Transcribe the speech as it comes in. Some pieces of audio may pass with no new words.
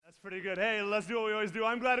Pretty good. Hey, let's do what we always do.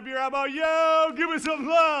 I'm glad to be here. How about you? Give me some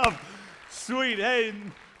love. Sweet. Hey,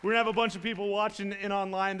 we're going to have a bunch of people watching in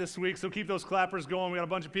online this week, so keep those clappers going. We got a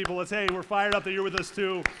bunch of people. We're fired up that you're with us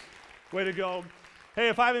too. Way to go. Hey,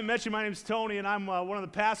 if I haven't met you, my name's Tony, and I'm one of the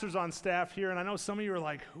pastors on staff here, and I know some of you are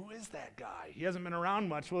like, who is that guy? He hasn't been around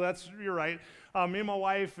much. Well, you're right. Me and my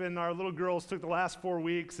wife and our little girls took the last 4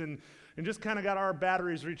 weeks and just kind of got our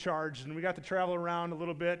batteries recharged, and we got to travel around a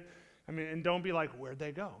little bit. I mean, and don't be like, where'd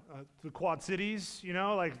they go? The Quad Cities,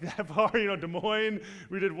 like that far, Des Moines.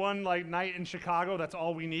 We did one night in Chicago. That's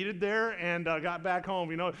all we needed there, and got back home.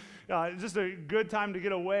 Just a good time to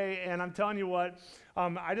get away. And I'm telling you what,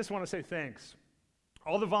 I just want to say thanks.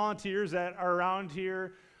 All the volunteers that are around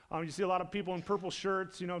here. You see a lot of people in purple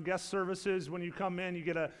shirts. Guest services. When you come in, you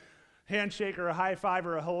get a handshake or a high five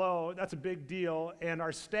or a hello. That's a big deal. And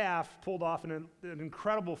our staff pulled off an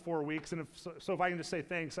incredible 4 weeks. And if I can just say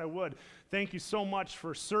thanks, I would. Thank you so much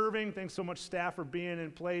for serving. Thanks so much, staff, for being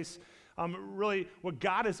in place. Really, what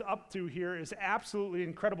God is up to here is absolutely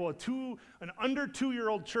incredible. An under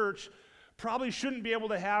 2-year-old church probably shouldn't be able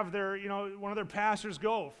to have one of their pastors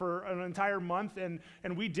go for an entire month, and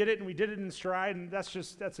we did it, and we did it in stride, and that's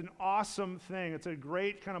an awesome thing. It's a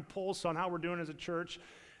great kind of pulse on how we're doing as a church.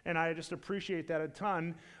 And I just appreciate that a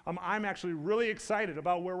ton. I'm actually really excited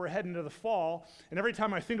about where we're heading to the fall. And every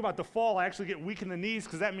time I think about the fall, I actually get weak in the knees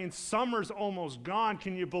because that means summer's almost gone.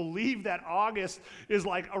 Can you believe that August is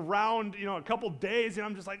around, a couple days? And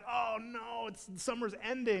I'm just like, oh no, summer's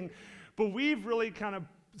ending. But we've really kind of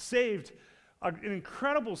saved an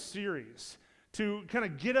incredible series to kind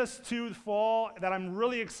of get us to the fall that I'm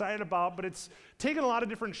really excited about, but it's taken a lot of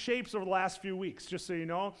different shapes over the last few weeks, just so you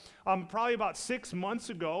know. Probably about 6 months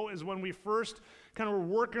ago is when we first kind of were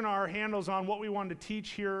working our handles on what we wanted to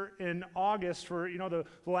teach here in August for, the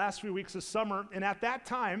last few weeks of summer. And at that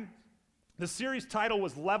time, the series title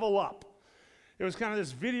was Level Up. It was kind of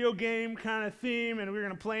this video game kind of theme, and we were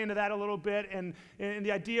going to play into that a little bit, and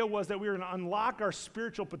the idea was that we were going to unlock our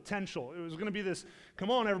spiritual potential. It was going to be this, come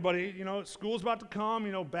on, everybody, school's about to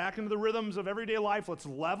come, back into the rhythms of everyday life. Let's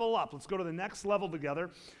level up. Let's go to the next level together.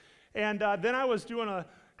 And then I was doing a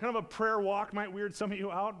kind of a prayer walk. Might weird some of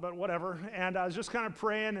you out, but whatever. And I was just kind of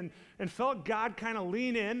praying and felt God kind of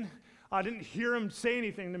lean in. I didn't hear him say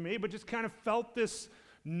anything to me, but just kind of felt this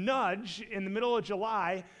nudge in the middle of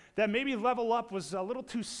July that maybe Level Up was a little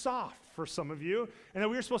too soft for some of you, and that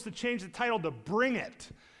we were supposed to change the title to Bring It.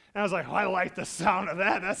 And I was like, I like the sound of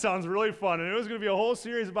that. That sounds really fun. And it was going to be a whole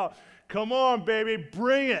series about, come on, baby,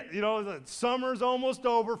 bring it. The summer's almost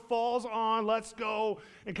over, fall's on, let's go,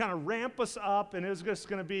 and kind of ramp us up. And it was just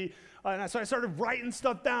going to be, and so I started writing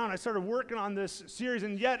stuff down. I started working on this series,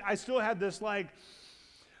 and yet I still had this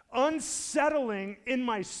unsettling in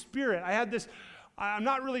my spirit. I had this, I'm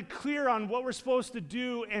not really clear on what we're supposed to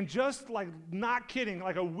do, and just not kidding,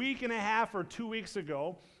 a week and a half or 2 weeks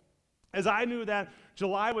ago, as I knew that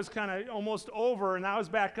July was kind of almost over and I was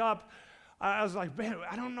back up, I was like, man,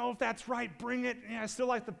 I don't know if that's right, bring it. Yeah, I still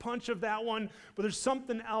like the punch of that one, but there's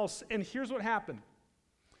something else. And here's what happened.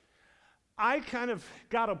 I kind of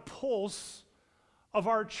got a pulse of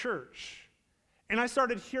our church, and I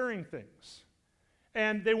started hearing things.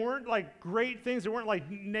 And they weren't great things. They weren't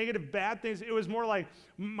negative, bad things. It was more like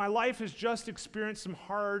my life has just experienced some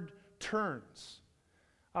hard turns.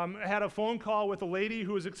 I had a phone call with a lady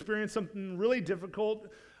who was experiencing something really difficult.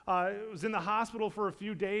 Was in the hospital for a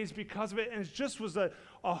few days because of it, and it just was a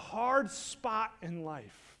hard spot in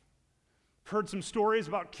life. I've heard some stories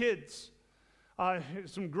about kids.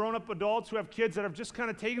 Some grown-up adults who have kids that have just kind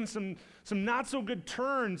of taken some not-so-good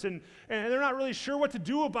turns, and they're not really sure what to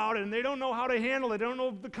do about it, and they don't know how to handle it. They don't know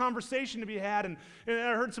the conversation to be had. And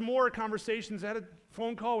I heard some more conversations. I had a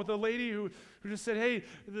phone call with a lady who just said, hey,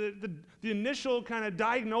 the initial kind of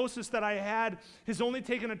diagnosis that I had has only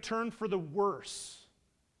taken a turn for the worse.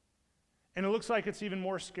 And it looks like it's even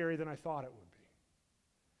more scary than I thought it would.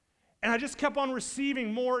 And I just kept on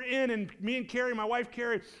receiving more in, and me and Carrie, my wife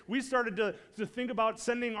Carrie, we started to think about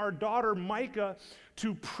sending our daughter Micah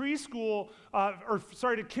to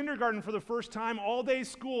to kindergarten for the first time, all-day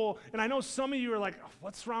school. And I know some of you are like, oh,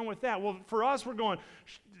 what's wrong with that? Well, for us, we're going,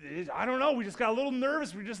 I don't know, we just got a little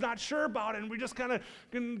nervous, we're just not sure about it, and we just kind of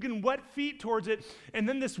getting wet feet towards it. And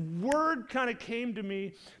then this word kind of came to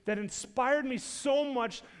me that inspired me so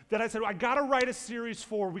much that I said, I got to write a series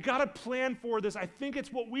we got to plan for this. I think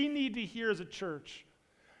it's what we need to hear as a church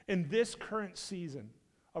in this current season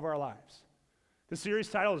of our lives. The series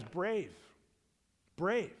title is Brave.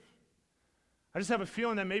 Brave. I just have a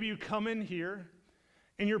feeling that maybe you come in here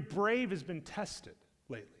and your brave has been tested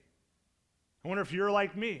lately. I wonder if you're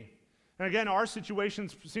like me. And again, our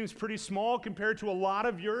situation seems pretty small compared to a lot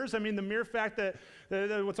of yours. I mean, the mere fact that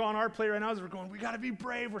what's on our plate right now is we're going, we got to be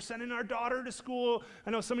brave. We're sending our daughter to school.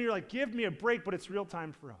 I know some of you are like, give me a break, but it's real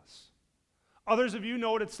time for us. Others of you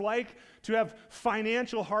know what it's like to have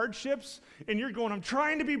financial hardships, and you're going, I'm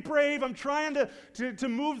trying to be brave, I'm trying to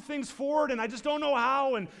move things forward, and I just don't know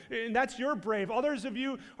how, and that's your brave. Others of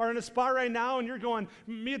you are in a spot right now, and you're going,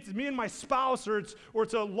 it's me and my spouse, or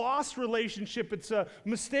it's a lost relationship, it's a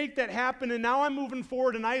mistake that happened, and now I'm moving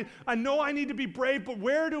forward, and I know I need to be brave, but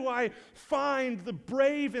where do I find the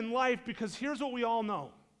brave in life? Because here's what we all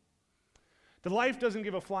know. That life doesn't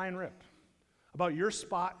give a flying rip about your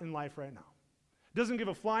spot in life right now. It doesn't give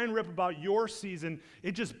a flying rip about your season.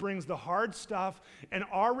 It just brings the hard stuff, and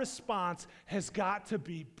our response has got to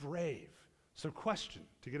be brave. So question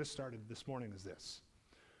to get us started this morning is this.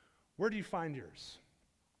 Where do you find yours?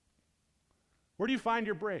 Where do you find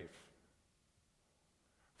your brave?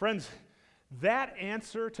 Friends, that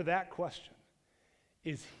answer to that question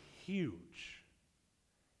is huge,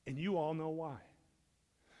 and you all know why.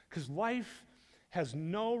 Because life has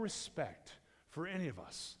no respect for any of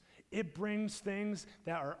us. It brings things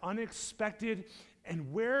that are unexpected,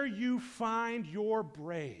 and where you find your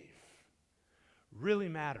brave really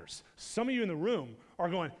matters. Some of you in the room are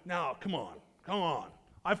going, no, come on.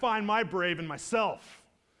 I find my brave in myself.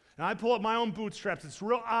 And I pull up my own bootstraps. It's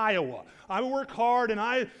real Iowa. I work hard, and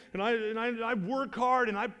I work hard,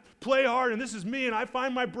 and I play hard, and this is me, and I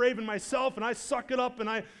find my brave in myself, and I suck it up, and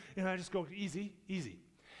I just go, easy.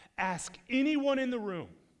 Ask anyone in the room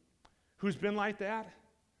who's been like that,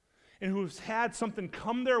 and who's had something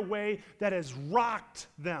come their way that has rocked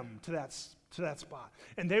them to that spot.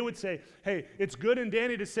 And they would say, hey, it's good and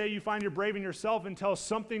dandy to say you find your brave in yourself until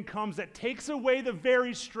something comes that takes away the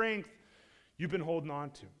very strength you've been holding on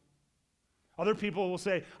to. Other people will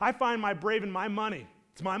say, I find my brave in my money.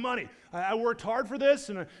 It's my money. I worked hard for this,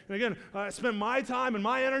 and again, I spent my time and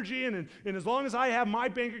my energy, and as long as I have my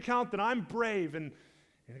bank account, then I'm brave. And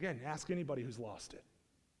again, ask anybody who's lost it.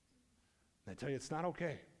 And I tell you, it's not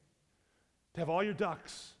okay to have all your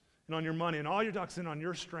ducks in on your money and all your ducks in on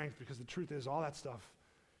your strength, because the truth is all that stuff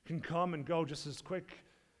can come and go just as quick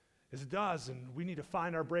as it does, and we need to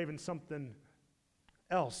find our brave in something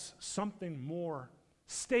else, something more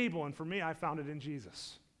stable. And for me, I found it in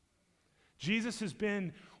Jesus. Jesus has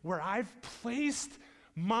been where I've placed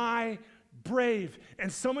my brave. And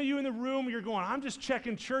some of you in the room, you're going, I'm just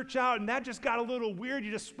checking church out, and that just got a little weird.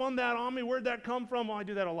 You just spun that on me. Where'd that come from? Well, I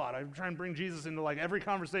do that a lot. I try and bring Jesus into like every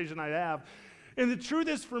conversation I have. And the truth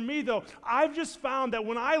is, for me, though, I've just found that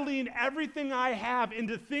when I lean everything I have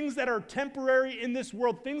into things that are temporary in this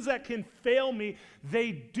world, things that can fail me,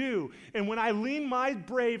 they do. And when I lean my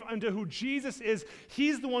brave unto who Jesus is,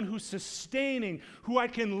 he's the one who's sustaining, who I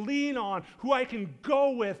can lean on, who I can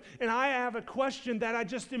go with. And I have a question that I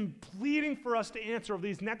just am pleading for us to answer over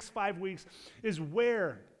these next 5 weeks is,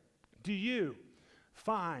 where do you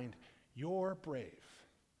find your brave?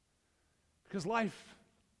 Because life,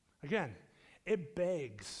 again, it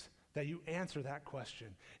begs that you answer that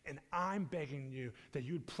question. And I'm begging you that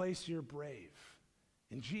you'd place your brave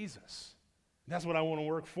in Jesus. And that's what I want to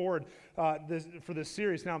work forward for this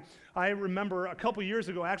series. Now, I remember a couple years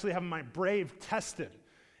ago actually having my brave tested.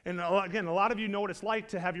 And again, a lot of you know what it's like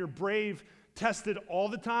to have your brave tested all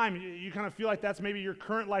the time. You kind of feel like that's maybe your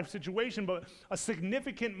current life situation, but a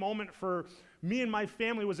significant moment for me and my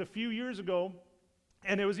family was a few years ago.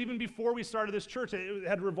 And it was even before we started this church. It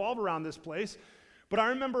had revolved around this place. But I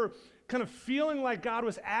remember kind of feeling like God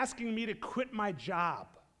was asking me to quit my job.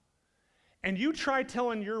 And you try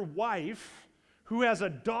telling your wife, who has a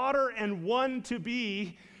daughter and one to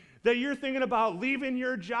be, that you're thinking about leaving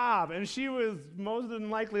your job. And she was most than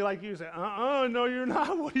likely like you, say, no, you're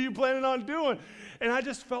not. What are you planning on doing? And I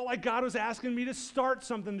just felt like God was asking me to start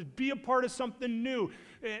something, to be a part of something new.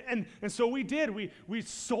 And so we did. We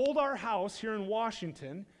sold our house here in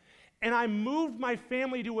Washington, and I moved my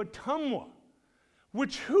family to Ottumwa,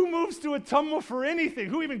 which who moves to Ottumwa for anything?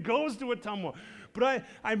 Who even goes to Ottumwa? But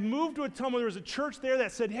I moved to Ottumwa. There was a church there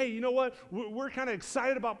that said, hey, you know what? We're kind of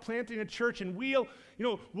excited about planting a church, and we'll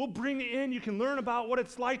bring you in. You can learn about what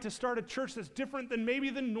it's like to start a church that's different than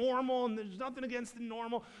maybe the normal, and there's nothing against the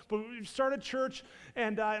normal, but we start a church,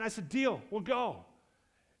 and I said, deal, we'll go.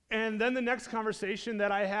 And then the next conversation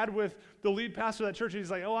that I had with the lead pastor of that church,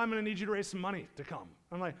 he's like, oh, I'm going to need you to raise some money to come.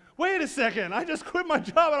 I'm like, wait a second, I just quit my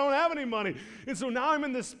job, I don't have any money. And so now I'm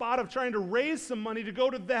in this spot of trying to raise some money to go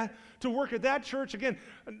to work at that church again.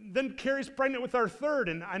 And then Carrie's pregnant with our third,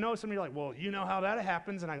 and I know some of you are like, well, you know how that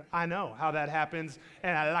happens, and I know how that happens,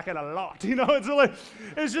 and I like it a lot.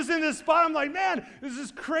 It's just in this spot, I'm like, man, there's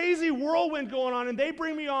this crazy whirlwind going on, and they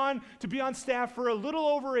bring me on to be on staff for a little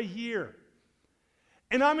over a year.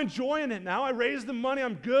 And I'm enjoying it now. I raised the money,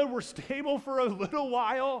 I'm good, we're stable for a little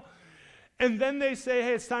while. And then they say,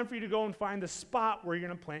 hey, it's time for you to go and find the spot where you're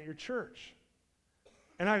going to plant your church.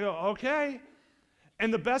 And I go, okay.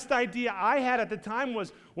 And the best idea I had at the time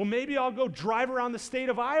was, well, maybe I'll go drive around the state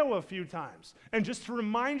of Iowa a few times. And just to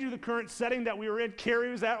remind you the current setting that we were in, Carrie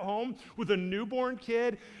was at home with a newborn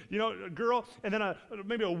kid, a girl, and then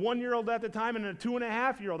maybe a 1-year-old at the time and a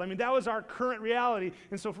 2.5-year-old. I mean, that was our current reality.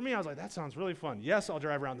 And so for me, I was like, that sounds really fun. Yes, I'll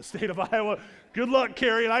drive around the state of Iowa. Good luck,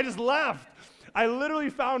 Carrie. And I just left. I literally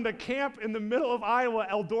found a camp in the middle of Iowa,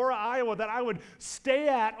 Eldora, Iowa, that I would stay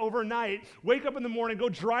at overnight, wake up in the morning, go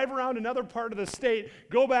drive around another part of the state,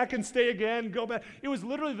 go back and stay again, go back. It was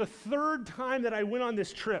literally the third time that I went on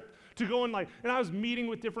this trip to go and I was meeting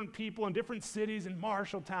with different people in different cities in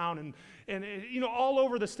Marshalltown and all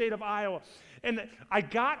over the state of Iowa. And I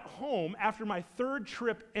got home after my third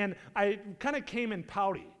trip, and I kind of came in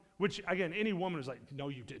pouty. Which, again, any woman is like, no,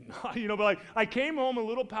 you did not. But I came home a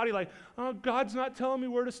little pouty, like, oh, God's not telling me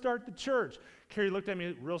where to start the church. Carrie looked at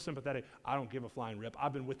me real sympathetic. I don't give a flying rip.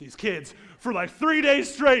 I've been with these kids for 3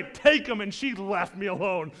 days straight. Take them. And she left me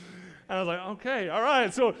alone. And I was like, okay, all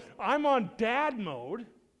right. So I'm on dad mode,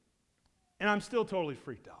 and I'm still totally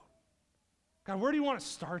freaked out. God, where do you want to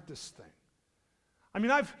start this thing? I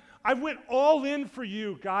mean, I've went all in for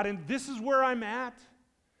you, God, and this is where I'm at.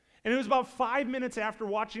 And it was about 5 minutes after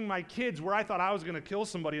watching my kids where I thought I was going to kill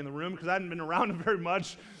somebody in the room because I hadn't been around them very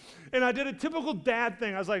much. And I did a typical dad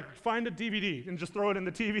thing. I was like, find a DVD and just throw it in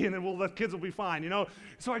the TV and then the kids will be fine,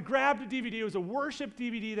 So I grabbed a DVD. It was a worship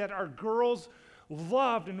DVD that our girls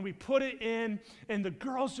loved, and we put it in, and the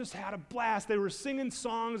girls just had a blast. They were singing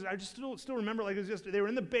songs. I just still remember it was just, they were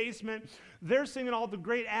in the basement. They're singing all the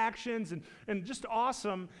great actions and just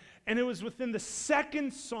awesome. And it was within the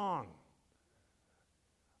second song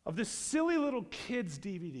of this silly little kids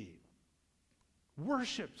DVD,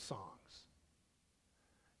 worship songs,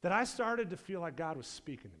 that I started to feel like God was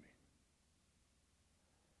speaking to me.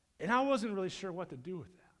 And I wasn't really sure what to do with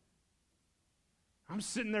that. I'm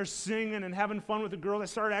sitting there singing and having fun with the girl. I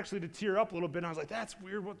started actually to tear up a little bit, and I was like, that's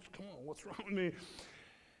weird. What's wrong with me?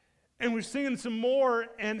 And we're singing some more,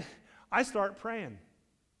 and I start praying.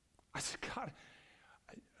 I said, God,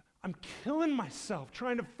 I'm killing myself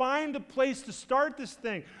trying to find a place to start this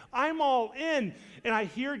thing. I'm all in. And I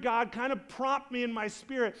hear God kind of prompt me in my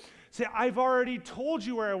spirit, say, I've already told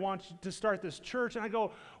you where I want you to start this church. And I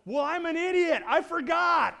go, well, I'm an idiot. I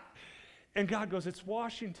forgot. And God goes, it's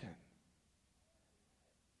Washington.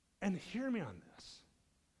 And hear me on this.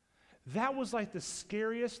 That was like the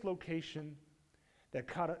scariest location that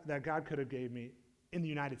God could have gave me in the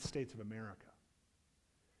United States of America.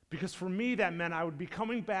 Because for me, that meant I would be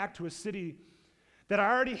coming back to a city that I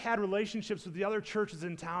already had relationships with the other churches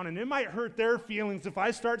in town, and it might hurt their feelings if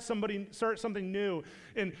I start something new.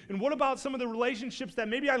 And what about some of the relationships that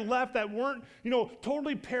maybe I left that weren't,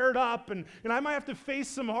 totally paired up, and I might have to face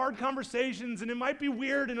some hard conversations, and it might be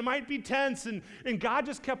weird, and it might be tense, and God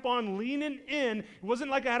just kept on leaning in. It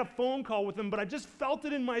wasn't like I had a phone call with him, but I just felt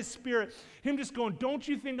it in my spirit, him just going, don't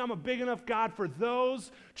you think I'm a big enough God for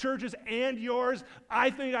those churches and yours?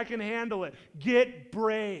 I think I can handle it. Get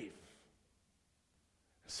brave.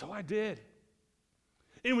 So I did.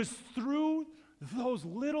 It was through those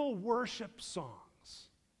little worship songs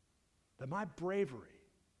that my bravery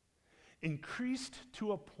increased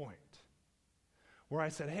to a point where I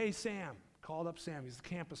said, hey, Sam, called up Sam, he's the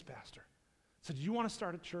campus pastor. I said, do you want to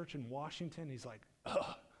start a church in Washington? He's like,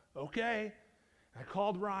 okay. And I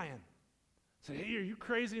called Ryan. I said, hey, are you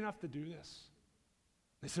crazy enough to do this?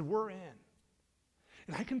 They said, we're in.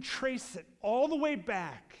 And I can trace it all the way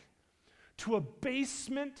back to a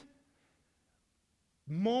basement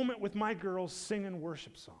moment with my girls singing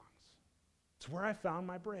worship songs. It's where I found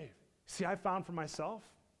my brave. See, I found for myself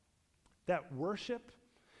that worship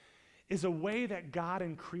is a way that God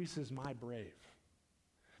increases my brave.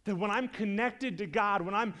 That when I'm connected to God,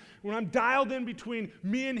 when I'm dialed in between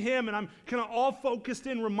me and him, and I'm kind of all focused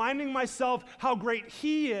in, reminding myself how great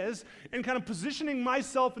he is, and kind of positioning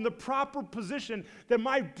myself in the proper position, that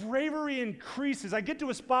my bravery increases. I get to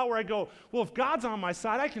a spot where I go, well, if God's on my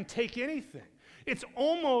side, I can take anything. It's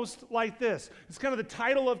almost like this. It's kind of the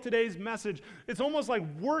title of today's message. It's almost like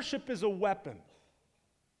worship is a weapon.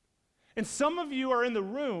 And some of you are in the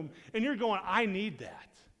room and you're going, I need that.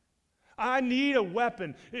 I need a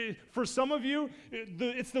weapon. For some of you,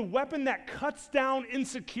 it's the weapon that cuts down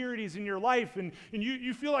insecurities in your life, and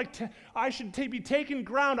you feel like I should be taking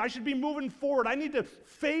ground. I should be moving forward. I need to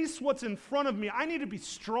face what's in front of me. I need to be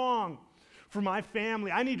strong for my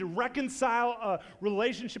family. I need to reconcile a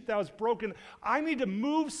relationship that was broken. I need to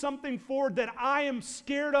move something forward that I am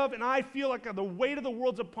scared of, and I feel like the weight of the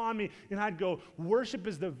world's upon me. And I'd go, worship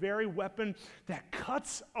is the very weapon that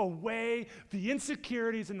cuts away the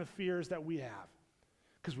insecurities and the fears that we have.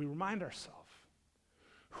 Because we remind ourselves,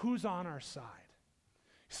 who's on our side?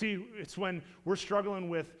 See, it's when we're struggling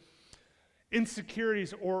with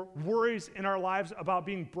insecurities or worries in our lives about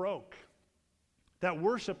being broke that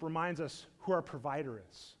worship reminds us who our provider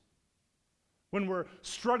is. When we're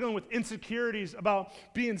struggling with insecurities about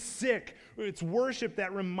being sick, it's worship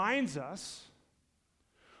that reminds us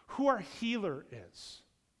who our healer is.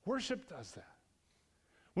 Worship does that.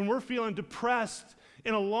 When we're feeling depressed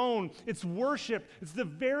and alone, it's worship. It's the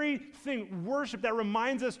very thing, worship, that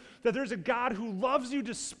reminds us that there's a God who loves you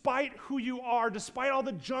despite who you are, despite all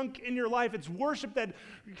the junk in your life. It's worship that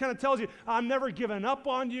kind of tells you, I'm never giving up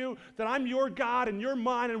on you, that I'm your God and you're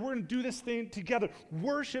mine, and we're going to do this thing together.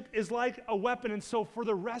 Worship is like a weapon. And so for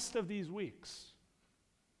the rest of these weeks,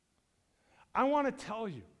 I want to tell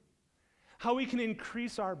you how we can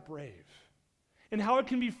increase our brave and how it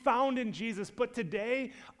can be found in Jesus. But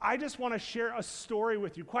today, I just want to share a story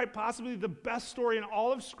with you, quite possibly the best story in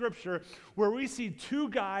all of Scripture, where we see two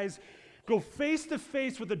guys go face to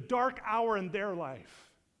face with a dark hour in their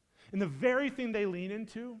life. And the very thing they lean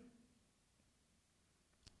into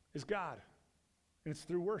is God, and it's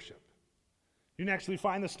through worship. You can actually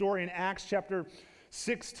find the story in Acts chapter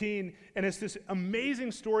 16, and it's this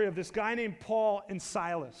amazing story of this guy named Paul and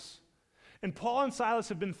Silas. And Paul and Silas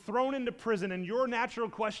have been thrown into prison, and your natural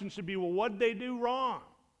question should be, well, what did they do wrong?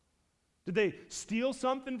 Did they steal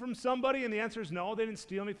something from somebody? And the answer is no, they didn't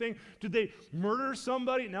steal anything. Did they murder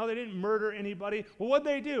somebody? No, they didn't murder anybody. Well, what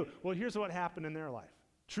did they do? Well, here's what happened in their life.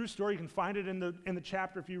 True story. You can find it in the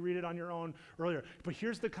chapter if you read it on your own earlier. But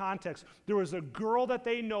here's the context. There was a girl that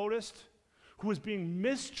they noticed who was being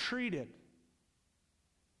mistreated.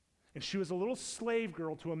 And she was a little slave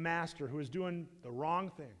girl to a master who was doing the wrong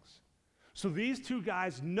things. So these two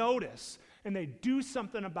guys notice, and they do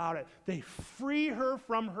something about it. They free her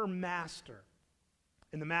from her master.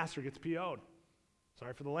 And the master gets PO'd.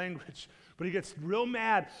 Sorry for the language. But he gets real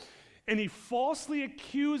mad. And he falsely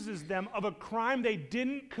accuses them of a crime they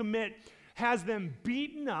didn't commit, has them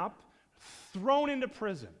beaten up, thrown into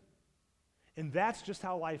prison. And that's just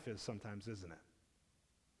how life is sometimes, isn't it?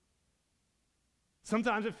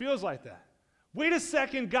 Sometimes it feels like that. Wait a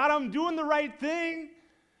second, God, I'm doing the right thing.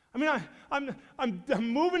 I mean,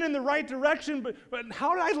 I'm moving in the right direction, but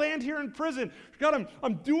how did I land here in prison? God,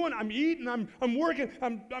 I'm eating, I'm working,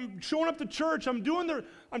 I'm showing up to church, I'm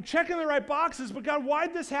checking the right boxes, but God, why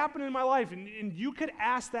did this happen in my life? And you could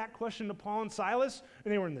ask that question to Paul and Silas,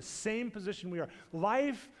 and they were in the same position we are.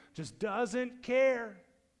 Life just doesn't care.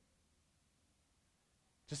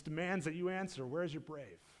 Just demands that you answer, where's your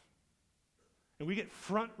brave? And we get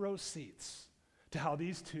front row seats to how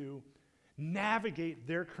these two navigate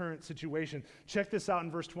their current situation. Check this out in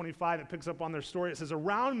verse 25. It picks up on their story. It says,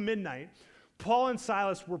 around midnight, Paul and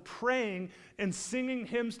Silas were praying and singing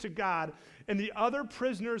hymns to God, and the other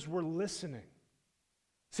prisoners were listening.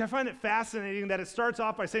 See, I find it fascinating that it starts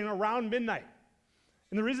off by saying around midnight.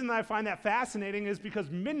 And the reason that I find that fascinating is because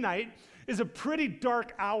midnight is a pretty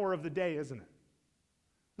dark hour of the day, isn't it?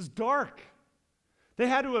 It's dark. They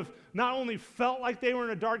had to have not only felt like they were in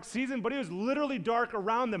a dark season, but it was literally dark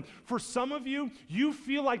around them. For some of you, you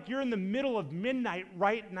feel like you're in the middle of midnight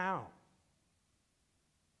right now.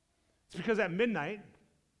 It's because at midnight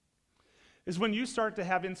is when you start to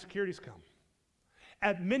have insecurities come.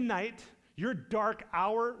 At midnight, your dark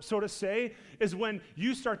hour, so to say, is when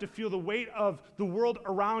you start to feel the weight of the world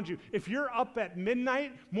around you. If you're up at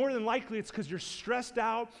midnight, more than likely it's because you're stressed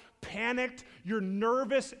out, panicked, you're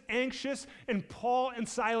nervous, anxious, and Paul and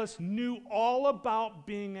Silas knew all about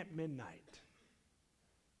being at midnight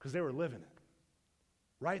because they were living it.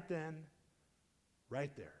 Right then,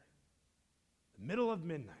 right there. The middle of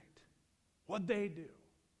midnight. What'd they do?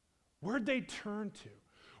 Where'd they turn to?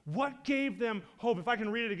 What gave them hope? If I can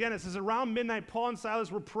read it again, it says, around midnight, Paul and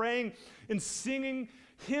Silas were praying and singing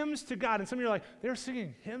hymns to God. And some of you are like, they were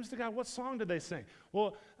singing hymns to God? What song did they sing?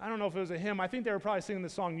 Well, I don't know if it was a hymn. I think they were probably singing the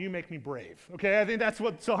song, You Make Me Brave. Okay, I think that's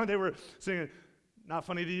what song they were singing. Not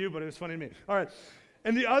funny to you, but it was funny to me. All right.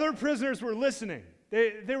 And the other prisoners were listening.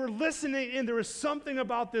 They were listening in. There was something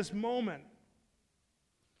about this moment.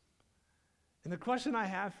 And the question I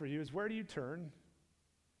have for you is, where do you turn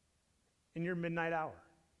in your midnight hour?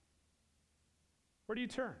 Where do you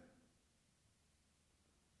turn?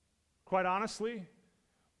 Quite honestly,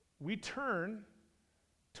 we turn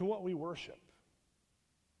to what we worship.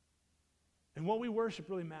 And what we worship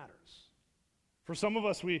really matters. For some of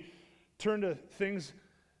us, we turn to things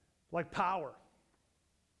like power.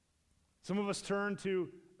 Some of us turn to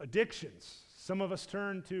addictions. Some of us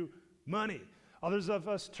turn to money. Others of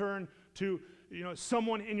us turn to,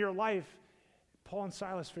 someone in your life. Paul and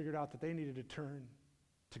Silas figured out that they needed to turn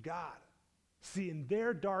to God. See, in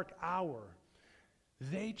their dark hour,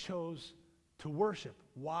 they chose to worship.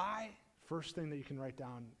 Why? First thing that you can write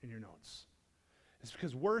down in your notes is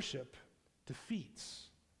because worship defeats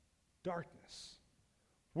darkness.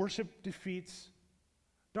 Worship defeats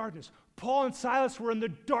darkness. Paul and Silas were in the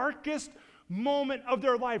darkest moment of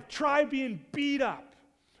their life. Try being beat up,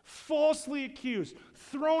 falsely accused,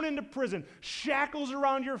 thrown into prison, shackles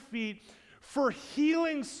around your feet for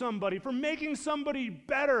healing somebody, for making somebody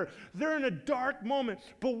better. They're in a dark moment.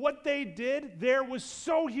 But what they did there was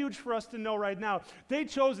so huge for us to know right now. They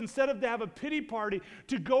chose, instead of to have a pity party,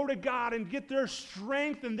 to go to God and get their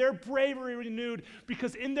strength and their bravery renewed,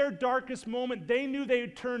 because in their darkest moment, they knew they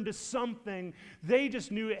had turned to something. They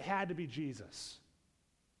just knew it had to be Jesus.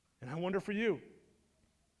 And I wonder for you,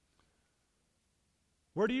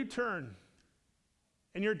 where do you turn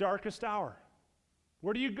in your darkest hour?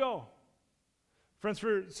 Where do you go? Friends,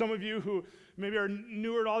 for some of you who maybe are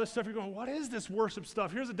newer to all this stuff, you're going, what is this worship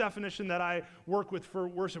stuff? Here's a definition that I work with for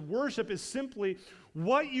worship. Worship is simply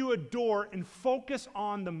what you adore and focus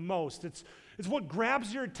on the most. It's what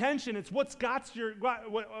grabs your attention. It's what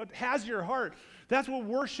has your heart. That's what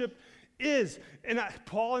worship is. And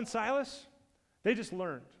Paul and Silas, they just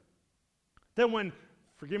learned that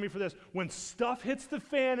forgive me for this, when stuff hits the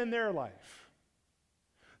fan in their life,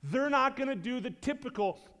 they're not going to do the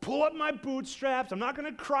typical pull up my bootstraps. I'm not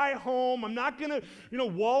going to cry home. I'm not going to,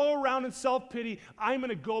 wallow around in self-pity. I'm going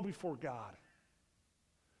to go before God.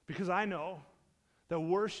 Because I know that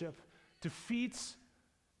worship defeats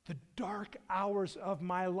the dark hours of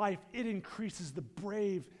my life. It increases the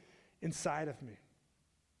brave inside of me.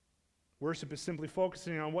 Worship is simply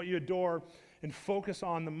focusing on what you adore and focus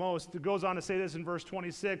on the most. It goes on to say this in verse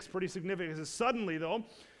 26, pretty significant. It says, suddenly, though,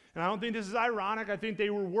 and I don't think this is ironic. I think they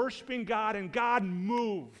were worshiping God, and God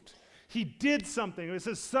moved. He did something. It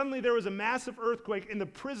says, suddenly there was a massive earthquake, and the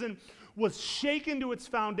prison was shaken to its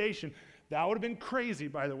foundation. That would have been crazy,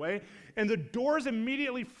 by the way. And the doors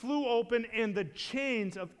immediately flew open, and the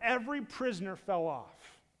chains of every prisoner fell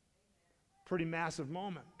off. Pretty massive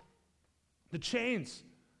moment. The chains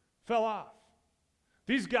fell off.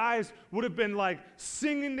 These guys would have been like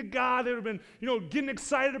singing to God. They would have been, getting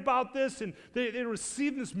excited about this, and they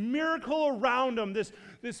received this miracle around them, this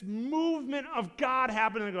movement of God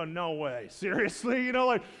happening. They go, no way, seriously?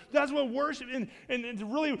 That's what worship,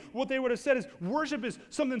 and really what they would have said is worship is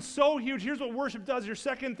something so huge. Here's what worship does. Your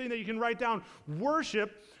second thing that you can write down,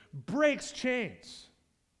 worship breaks chains.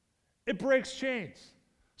 It breaks chains.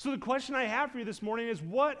 So the question I have for you this morning is,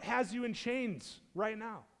 what has you in chains right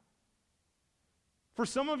now? For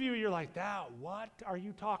some of you, you're like, what are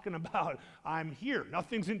you talking about? I'm here.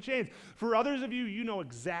 Nothing's in chains. For others of you, you know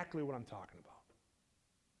exactly what I'm talking about.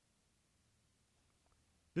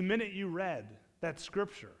 The minute you read that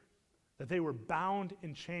scripture, that they were bound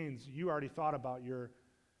in chains, you already thought about your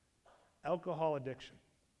alcohol addiction.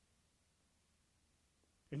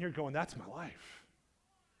 And you're going, that's my life.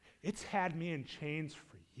 It's had me in chains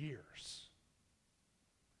for years.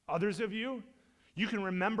 Others of you, you can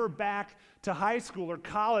remember back to high school or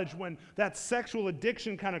college when that sexual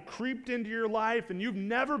addiction kind of creeped into your life and you've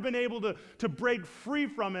never been able to break free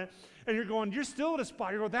from it. And you're going, you're still at a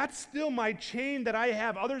spot. You're going, that's still my chain that I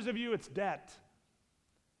have. Others of you, it's debt.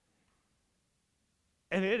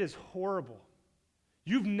 And it is horrible.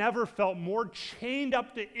 You've never felt more chained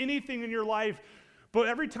up to anything in your life. But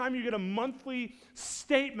every time you get a monthly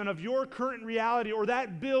statement of your current reality or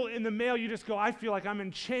that bill in the mail, you just go, I feel like I'm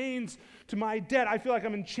in chains to my debt. I feel like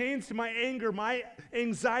I'm in chains to my anger, my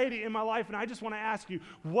anxiety in my life. And I just want to ask you,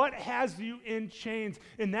 what has you in chains?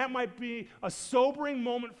 And that might be a sobering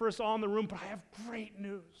moment for us all in the room, but I have great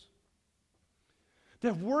news.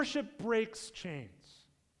 That worship breaks chains.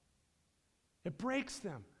 It breaks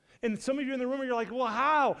them. And some of you in the room, you're like, well,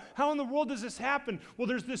 how? How in the world does this happen? Well,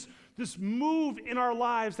 there's this move in our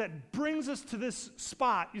lives that brings us to this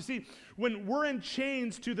spot. You see, when we're in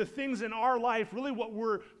chains to the things in our life, really what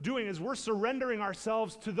we're doing is we're surrendering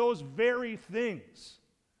ourselves to those very things.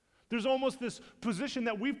 There's almost this position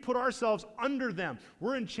that we've put ourselves under them.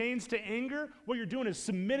 We're in chains to anger. What you're doing is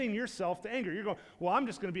submitting yourself to anger. You're going, well, I'm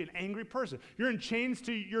just going to be an angry person. You're in chains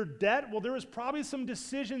to your debt. Well, there was probably some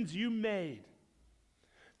decisions you made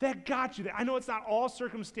that got you there. I know it's not all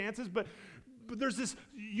circumstances, but there's this,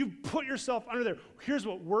 you put yourself under there. Here's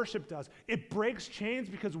what worship does. It breaks chains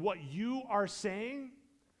because what you are saying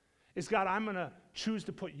is, God, I'm going to choose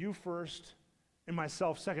to put you first and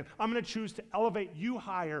myself second. I'm going to choose to elevate you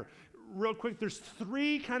higher. Real quick, there's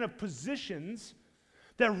three kind of positions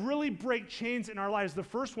that really break chains in our lives. The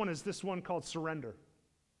first one is this one called surrender.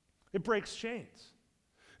 It breaks chains.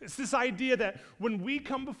 It's this idea that when we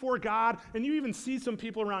come before God, and you even see some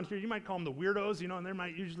people around here, you might call them the weirdos, and they're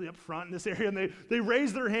usually up front in this area, and they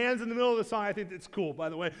raise their hands in the middle of the song. I think it's cool, by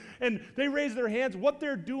the way. And they raise their hands. What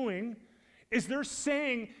they're doing is they're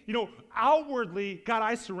saying, outwardly, God,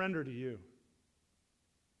 I surrender to you.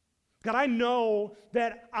 God, I know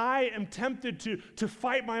that I am tempted to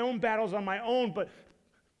fight my own battles on my own, but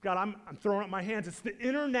God, I'm throwing up my hands. It's the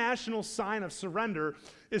international sign of surrender.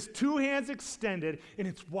 It's two hands extended, and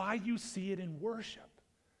it's why you see it in worship.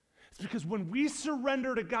 It's because when we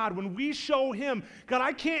surrender to God, when we show Him, God,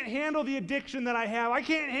 I can't handle the addiction that I have. I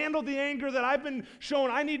can't handle the anger that I've been shown.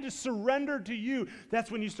 I need to surrender to you. That's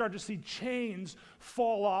when you start to see chains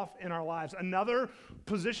fall off in our lives. Another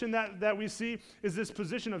position that we see is this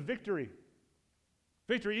position of victory.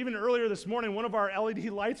 Victory. Even earlier this morning, one of our LED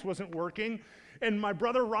lights wasn't working. And my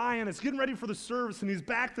brother Ryan is getting ready for the service, and he's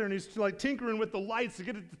back there, and he's like tinkering with the lights to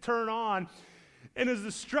get it to turn on. And it's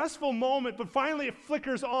a stressful moment, but finally it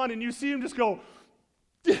flickers on, and you see him just go,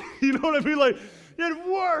 you know what I mean? Like, it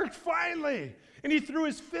worked, finally. And he threw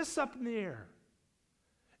his fists up in the air.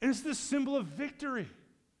 And it's this symbol of victory.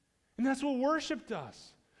 And that's what worship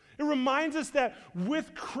does. It reminds us that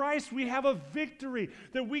with Christ we have a victory,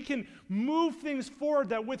 that we can move things forward,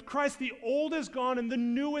 that with Christ the old is gone and the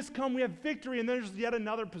new has come. We have victory, and there's yet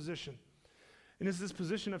another position. And it's this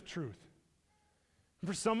position of truth. And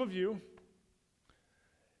for some of you,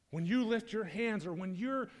 when you lift your hands or when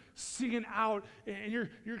you're singing out and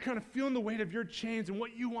you're kind of feeling the weight of your chains, and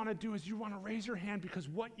what you want to do is you want to raise your hand because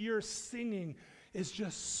what you're singing is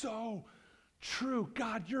just so true.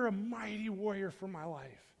 God, you're a mighty warrior for my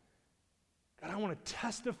life. God, I want to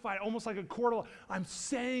testify almost like a court of law. I'm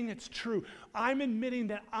saying it's true. I'm admitting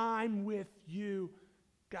that I'm with you,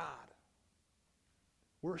 God.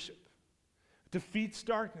 Worship defeats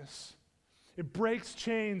darkness. It breaks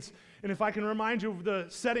chains. And if I can remind you of the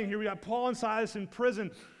setting here, we got Paul and Silas in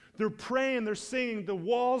prison. They're praying, they're singing. The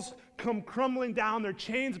walls come crumbling down. Their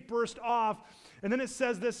chains burst off. And then it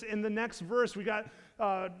says this in the next verse. We got,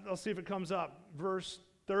 I'll see if it comes up. Verse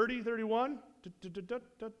 30, 31.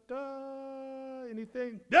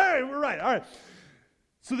 Anything? There, we're right. All right.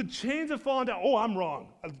 So the chains have fallen down. Oh, I'm wrong.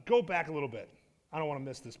 I'll go back a little bit. I don't want to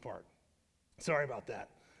miss this part. Sorry about that.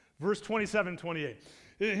 Verse 27, 28.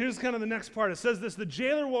 Here's kind of the next part. It says this: the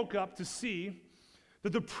jailer woke up to see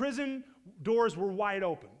that the prison doors were wide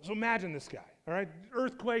open. So imagine this guy, all right?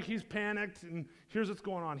 Earthquake, he's panicked, and here's what's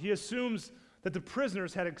going on. He assumes that the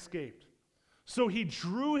prisoners had escaped. So he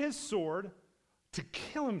drew his sword to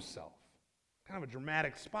kill himself. Kind of a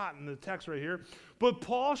dramatic spot in the text right here. But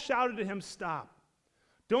Paul shouted to him, "Stop.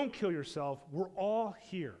 Don't kill yourself. We're all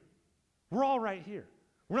here. We're all right here.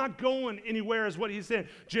 We're not going anywhere," is what he's saying.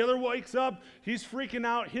 Jailer wakes up. He's freaking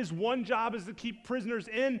out. His one job is to keep prisoners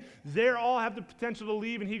in. They all have the potential to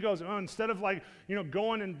leave. And he goes, oh, instead of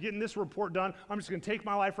going and getting this report done, I'm just going to take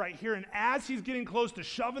my life right here. And as he's getting close to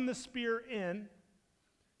shoving the spear in,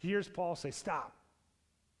 he hears Paul say, "Stop."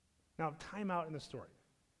 Now, time out in the story.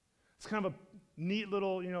 It's kind of a neat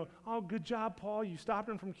little, oh, good job, Paul. You stopped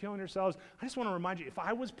him from killing yourselves. I just want to remind you, if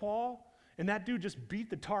I was Paul and that dude just beat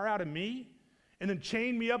the tar out of me and then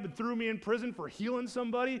chained me up and threw me in prison for healing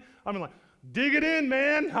somebody, I'm like, dig it in,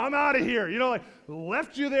 man. I'm out of here.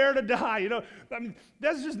 Left you there to die.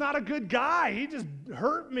 That's just not a good guy. He just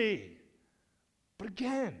hurt me. But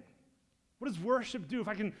again, what does worship do? If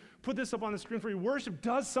I can put this up on the screen for you, worship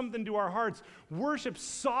does something to our hearts. Worship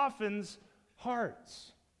softens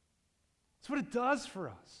hearts. That's what it does for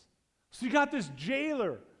us. So you got this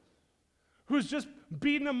jailer who's just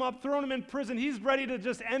beating him up, throwing him in prison. He's ready to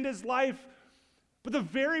just end his life. But the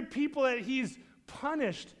very people that he's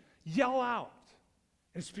punished yell out.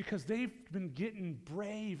 And it's because they've been getting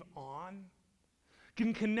brave on,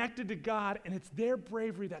 getting connected to God, and it's their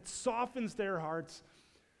bravery that softens their hearts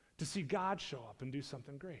to see God show up and do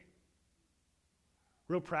something great.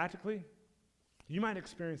 Real practically, you might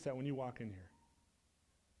experience that when you walk in here.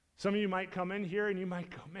 Some of you might come in here and you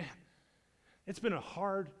might go, man, it's been a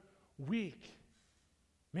hard week.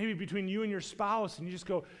 Maybe between you and your spouse, and you just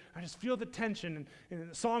go, I just feel the tension.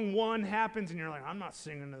 And song 1 happens, and you're like, I'm not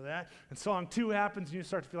singing to that. And song 2 happens, and you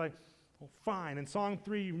start to feel like, well, fine. And song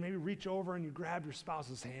 3, you maybe reach over and you grab your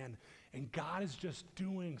spouse's hand, and God is just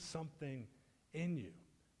doing something in you.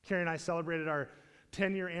 Carrie and I celebrated our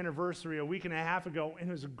 10-year anniversary a week and a half ago, and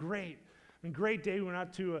it was a great day. We went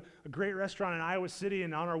out to a great restaurant in Iowa City,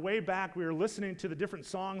 and on our way back, we were listening to the different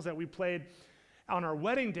songs that we played on our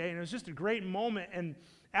wedding day, and it was just a great moment. And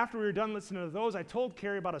after we were done listening to those, I told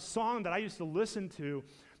Carrie about a song that I used to listen to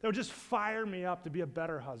that would just fire me up to be a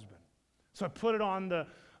better husband. So I put it on the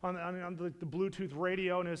Bluetooth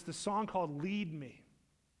radio, and it was the song called Lead Me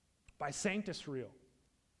by Sanctus Real.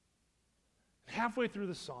 Halfway through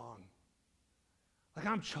the song, like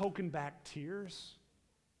I'm choking back tears.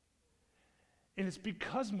 And it's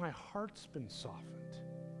because my heart's been softened.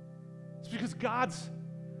 It's because God's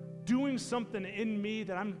doing something in me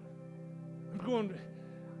that I'm going,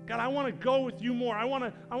 God, I want to go with you more. I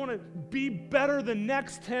want to be better the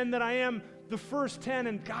next 10 than I am the first 10.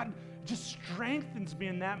 And God just strengthens me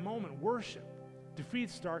in that moment. Worship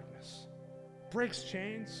defeats darkness, breaks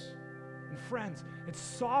chains. And friends, it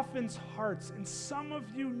softens hearts. And some of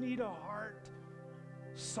you need a heart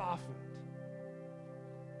softened.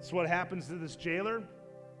 It's what happens to this jailer.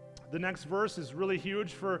 The next verse is really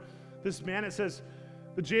huge for this man. It says,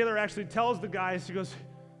 the jailer actually tells the guys, he goes,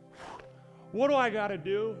 what do I got to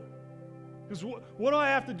do? Because what do I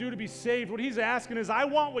have to do to be saved? What he's asking is, I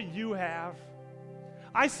want what you have.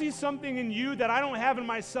 I see something in you that I don't have in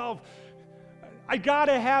myself. I got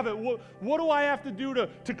to have it. What do I have to do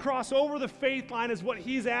to cross over the faith line is what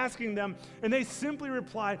he's asking them. And they simply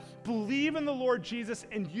reply, believe in the Lord Jesus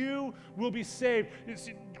and you will be saved.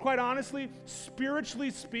 Quite honestly, spiritually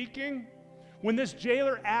speaking, when this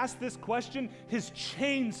jailer asked this question, his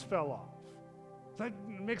chains fell off. Does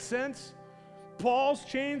that make sense? Paul's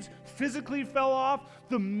chains physically fell off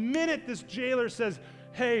the minute this jailer says,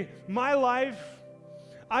 hey, my life,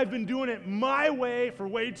 I've been doing it my way for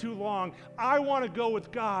way too long. I want to go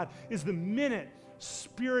with God. Is the minute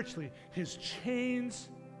spiritually his chains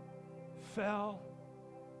fell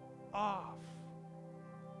off.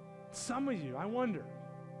 Some of you, I wonder,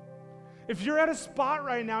 if you're at a spot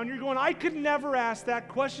right now and you're going, I could never ask that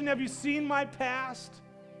question. Have you seen my past?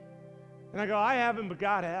 And I go, I haven't, but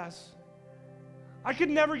God has. I could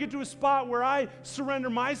never get to a spot where I surrender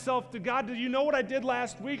myself to God. Do you know what I did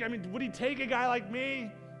last week? I mean, would he take a guy like me,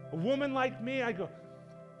 a woman like me? I go,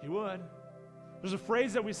 he would. There's a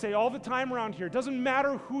phrase that we say all the time around here. It doesn't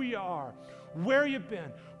matter who you are, where you've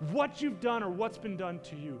been, what you've done, or what's been done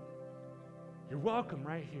to you. You're welcome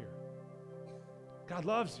right here. God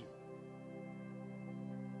loves you.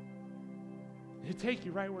 He'll take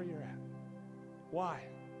you right where you're at. Why?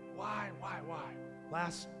 Why?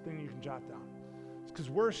 Last thing you can jot down. It's because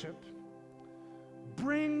worship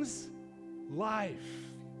brings life.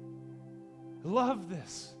 I love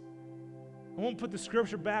this. I won't put the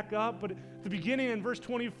scripture back up, but at the beginning in verse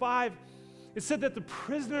 25, it said that the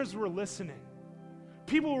prisoners were listening.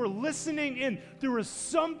 People were listening in. There was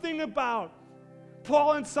something about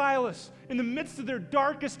Paul and Silas in the midst of their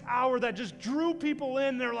darkest hour that just drew people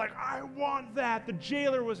in. They're like, I want that. The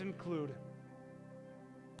jailer was included.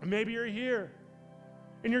 And maybe you're here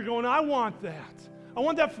and you're going, I want that. I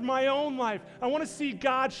want that for my own life. I want to see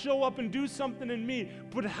God show up and do something in me.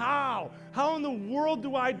 But how? How in the world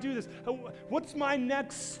do I do this? What's my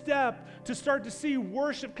next step to start to see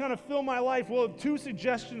worship kind of fill my life? Well, 2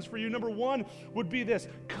 suggestions for you. Number 1 would be this: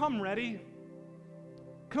 come ready.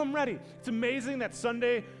 Come ready. It's amazing that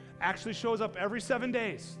Sunday actually shows up every 7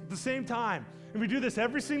 days at the same time. And we do this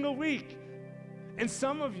every single week. And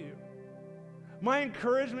some of you, my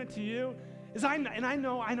encouragement to you is I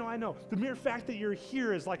know, the mere fact that you're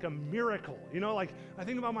here is like a miracle. You know, like I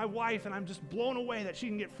think about my wife and I'm just blown away that she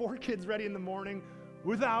can get 4 kids ready in the morning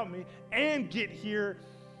without me and get here.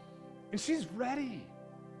 And she's ready.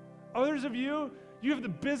 Others of you, you have the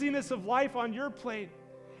busyness of life on your plate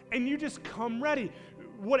and you just come ready.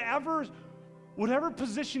 Whatever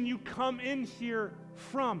position you come in here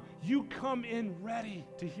from, you come in ready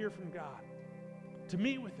to hear from God, to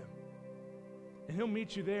meet with him. And he'll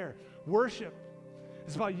meet you there. Worship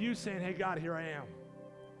is about you saying, hey, God, here I am.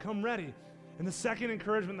 Come ready. And the second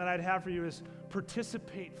encouragement that I'd have for you is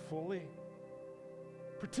participate fully.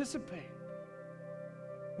 Participate.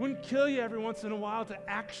 Wouldn't kill you every once in a while to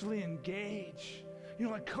actually engage. You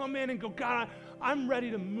know, like come in and go, God, I'm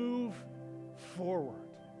ready to move forward.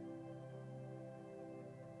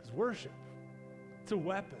 Because worship, it's a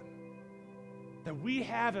weapon that we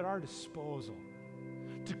have at our disposal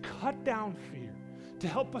to cut down fear, to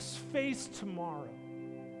help us face tomorrow.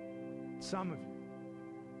 Some of you,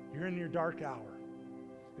 You're in your dark hour,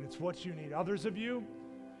 and it's what you need. Others of you,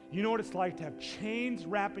 you know what it's like to have chains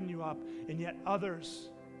wrapping you up, and yet others,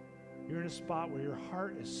 you're in a spot where your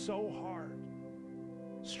heart is so hard,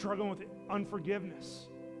 struggling with unforgiveness,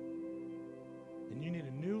 and you need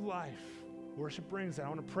a new life. Worship brings that. I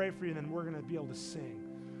want to pray for you, and then we're going to be able to sing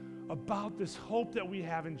about this hope that we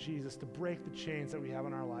have in Jesus to break the chains that we have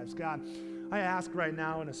in our lives. God, I ask right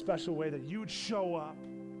now in a special way that you would show up.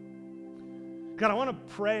 God, I want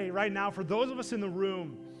to pray right now for those of us in the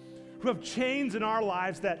room who have chains in our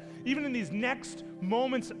lives, that even in these next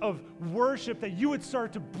moments of worship, that you would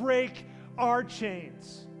start to break our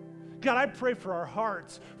chains. God, I pray for our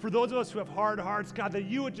hearts, for those of us who have hard hearts, God, that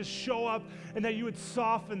you would just show up and that you would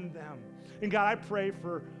soften them. And God, I pray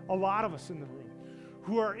for a lot of us in the room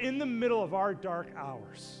who are in the middle of our dark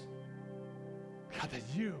hours. God, that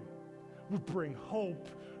you would bring hope,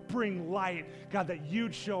 bring light. God, that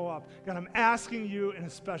you'd show up. God, I'm asking you in a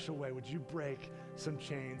special way, would you break some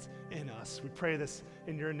chains in us? We pray this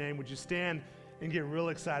in your name. Would you stand and get real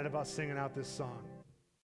excited about singing out this song?